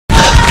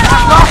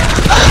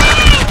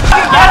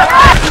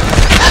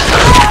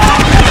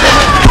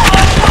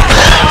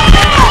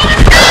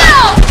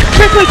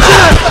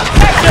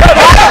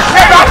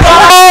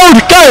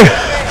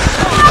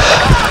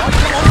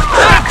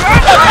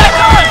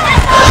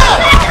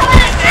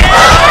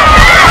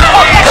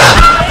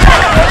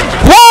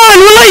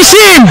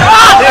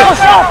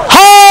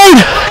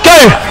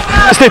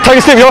take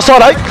a step your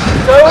side, eh?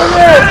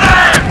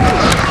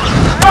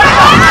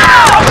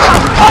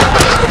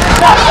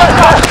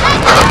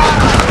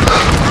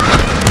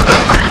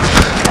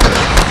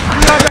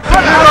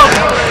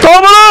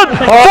 Dominant!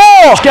 4!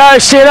 Let's go,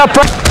 set up.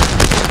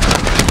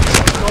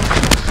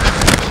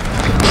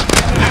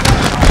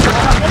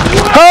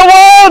 Hold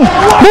on!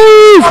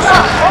 Move!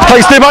 Take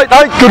a step, mate.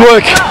 Hey, good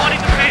work.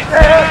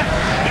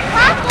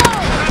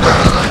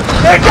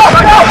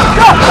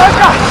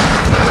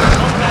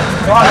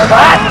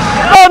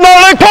 Oh, no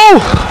leg pull!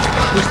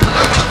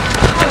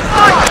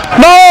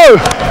 No!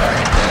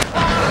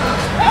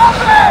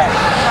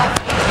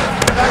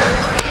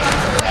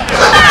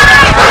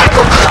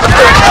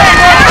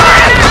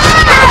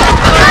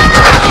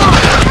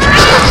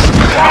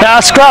 Now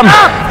scrum.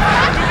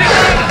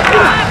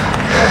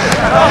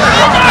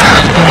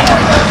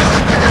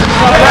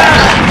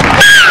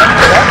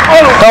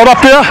 Hold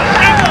up there.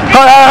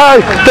 Hey, hey, hey.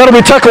 That'll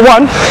be tackle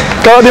 1.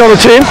 Go out there on the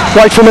 10.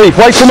 Wait for me.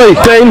 Wait for me.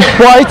 Dean,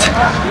 wait.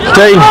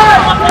 Dean.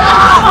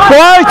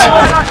 Wait.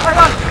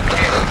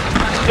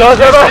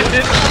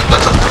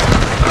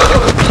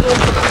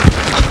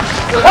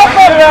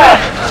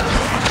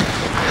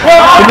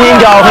 Give me in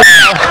goal.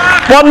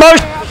 One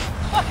motion.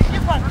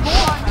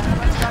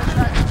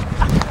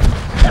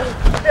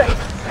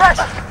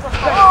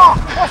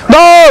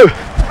 No!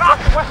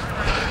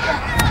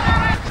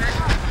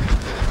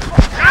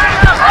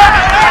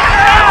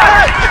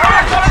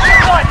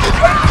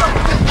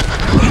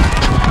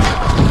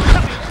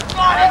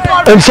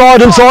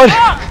 Inside, inside.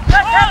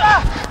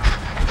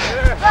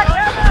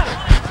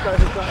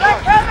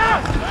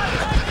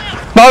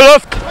 No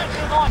lift.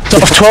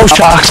 Off 12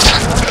 sharks.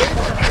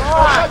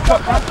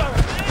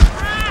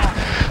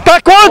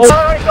 Backwards.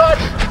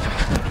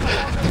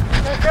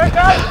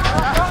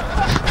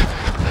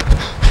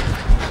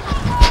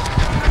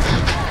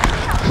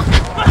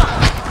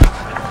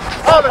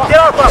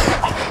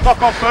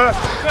 Knock off first.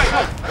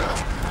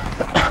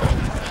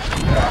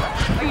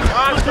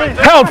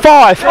 Held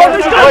 5. Square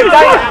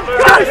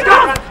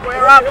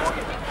up.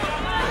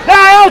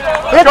 Nailed!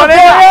 Hit the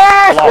ball!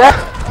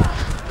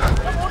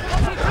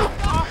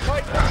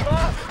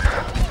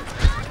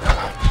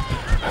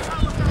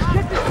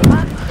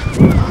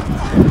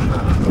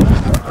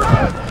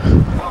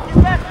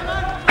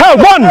 Held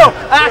 1.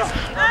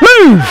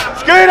 Move!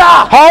 Scooter!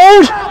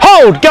 Hold!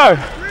 Hold! Go!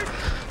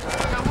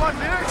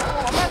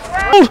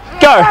 Hold!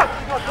 Go!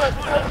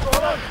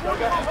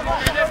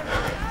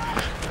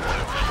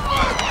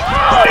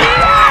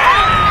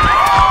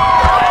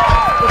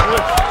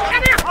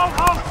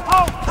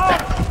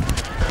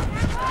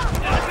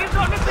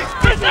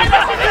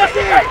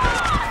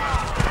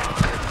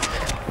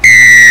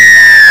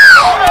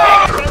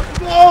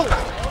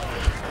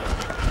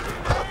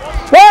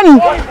 One!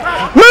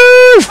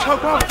 Move!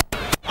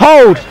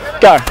 Hold!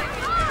 Go!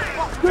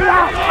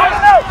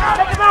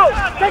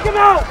 Take him out! Take him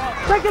out!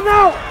 Take him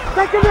out!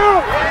 Take him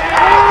out!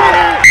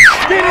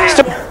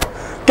 Stop.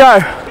 Go!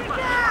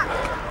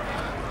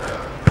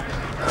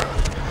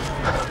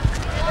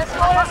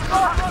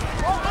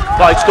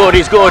 Right, he's good,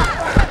 he's good.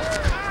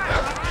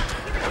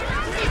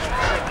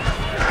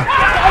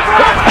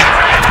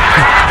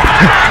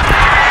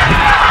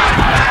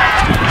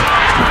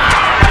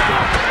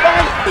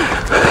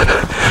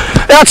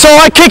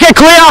 Outside, kick it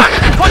clear!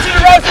 What's in the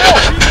road for?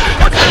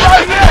 What's in the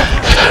road here?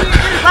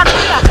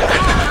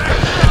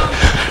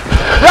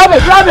 Rub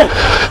it, rub it!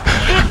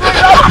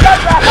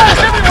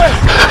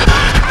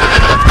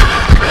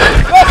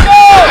 Let's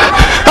go!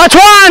 That's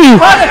 1!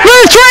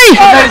 Move 3!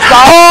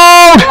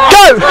 Hold!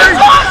 Go!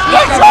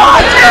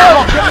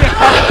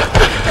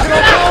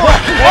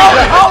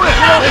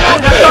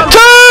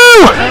 2!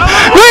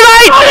 Move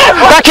 8!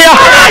 Back here!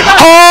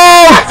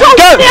 Hold!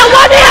 Go!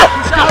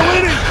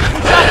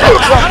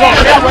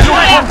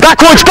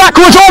 Backwards,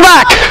 backwards, all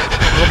back!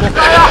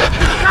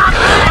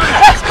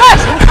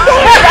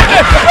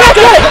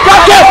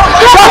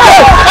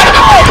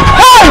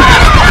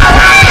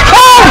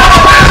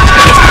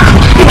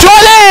 Try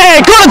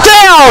leg! Got it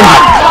down!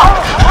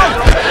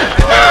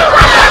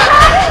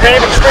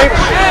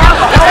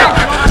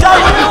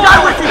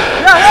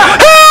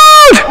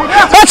 Hold!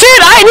 That's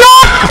it! 8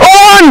 knock!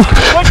 On!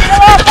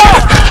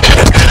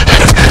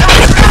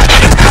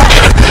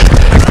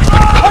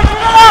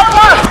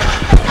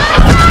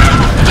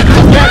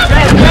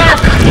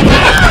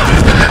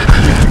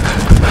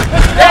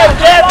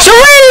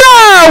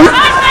 Surrender!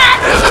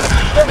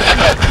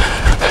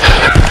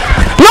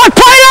 No,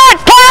 play that!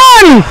 Play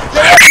on!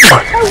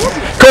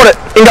 Caught it,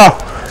 in goal.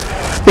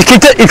 You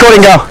kicked it, you caught it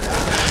in goal.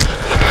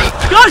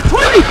 Guys,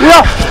 20!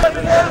 Yeah.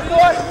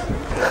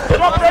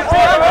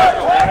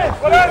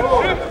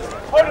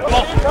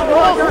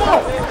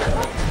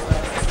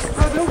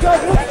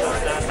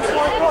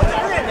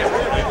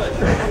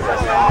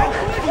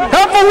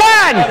 Help for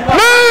 1!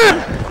 Move!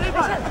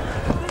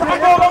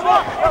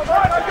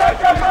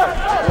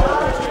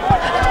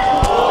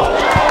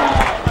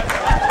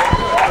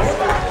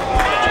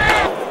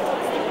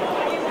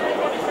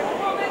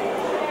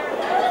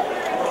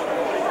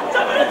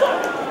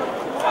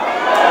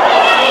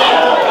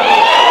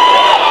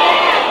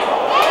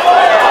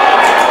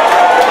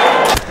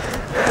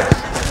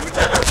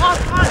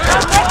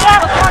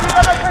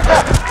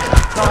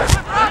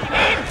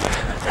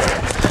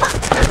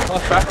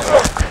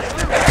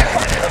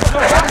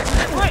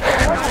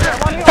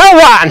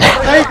 1.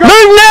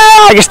 Move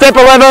now. Take a step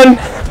 11.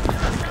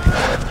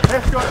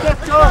 Let's go.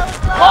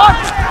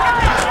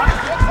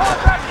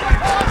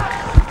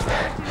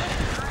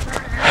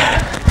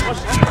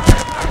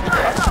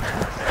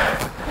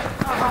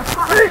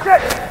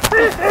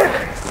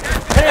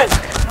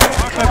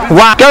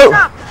 One, go.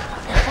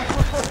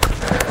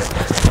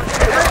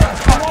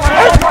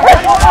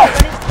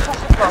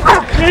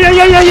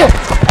 Yeah.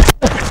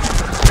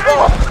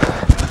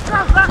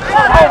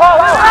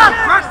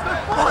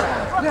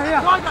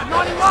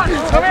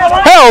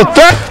 Held.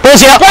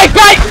 Ball's out.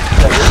 Break.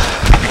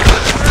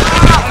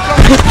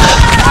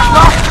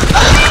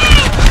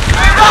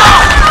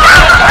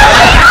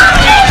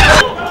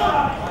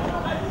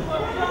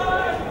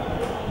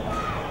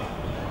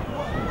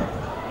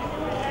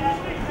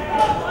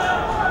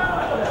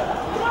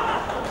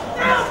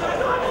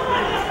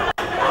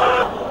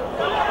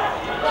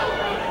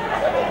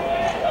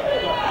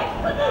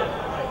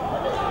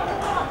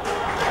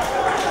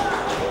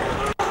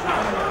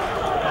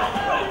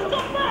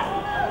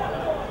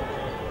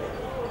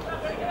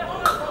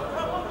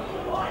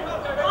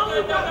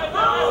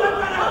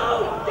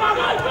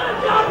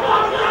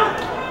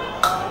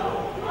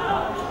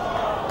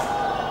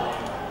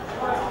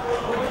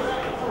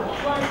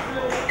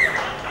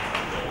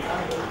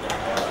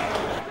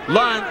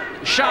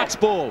 Line, Sharks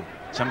ball.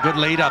 Some good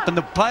lead up, and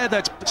the player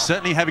that's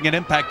certainly having an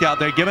impact out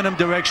there, giving him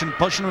direction,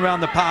 pushing around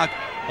the park.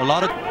 A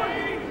lot of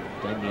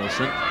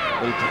Danielson.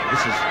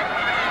 This is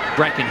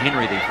Brackin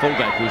Henry, the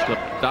fullback, who's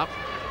got up.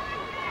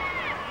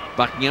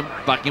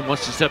 Buckingham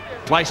wants to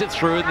place it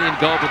through in the end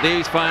goal, but there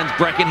he finds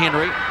Brackin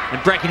Henry. And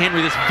Brackin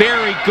Henry, this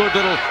very good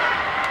little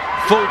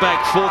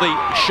fullback for the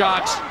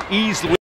Sharks, easily.